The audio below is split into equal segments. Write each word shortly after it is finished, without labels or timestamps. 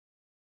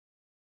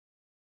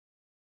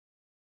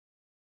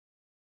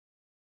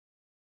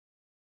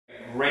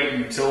Great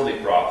utility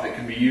prop that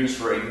can be used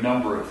for a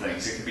number of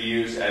things. It can be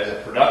used as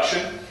a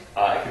production,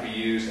 it can be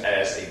used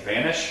as a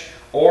vanish,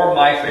 or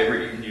my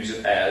favorite, you can use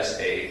it as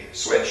a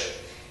switch.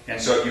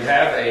 And so you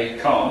have a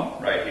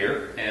cone right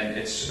here, and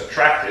it's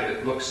attractive,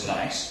 it looks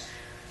nice.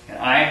 And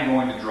I am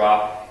going to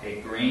drop a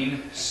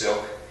green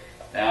silk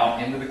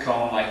down into the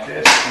cone like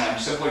this, and I'm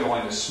simply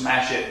going to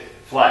smash it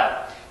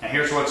flat. Now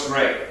here's what's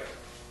great.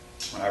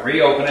 When I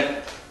reopen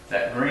it,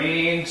 that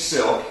green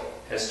silk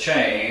has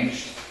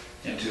changed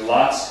into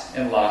lots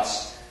and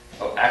lots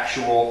of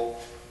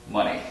actual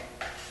money.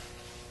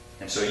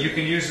 And so you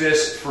can use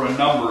this for a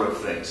number of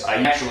things. I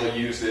actually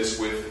use this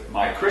with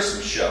my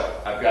Christmas show.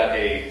 I've got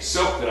a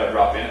silk that I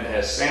drop in that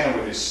has Santa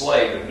with his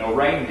sleigh with no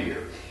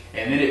reindeer.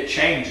 And then it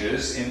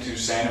changes into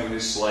Santa with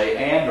his sleigh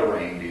and a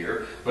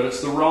reindeer, but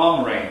it's the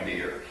wrong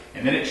reindeer.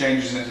 And then it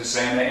changes into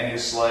Santa and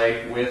his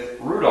sleigh with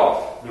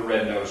Rudolph the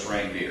red-nosed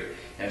reindeer.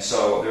 And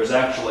so there's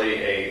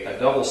actually a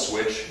double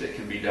switch that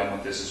can be done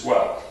with this as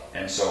well.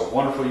 And so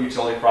wonderful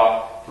utility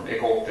prop from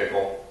Ickle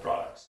Pickle Prop.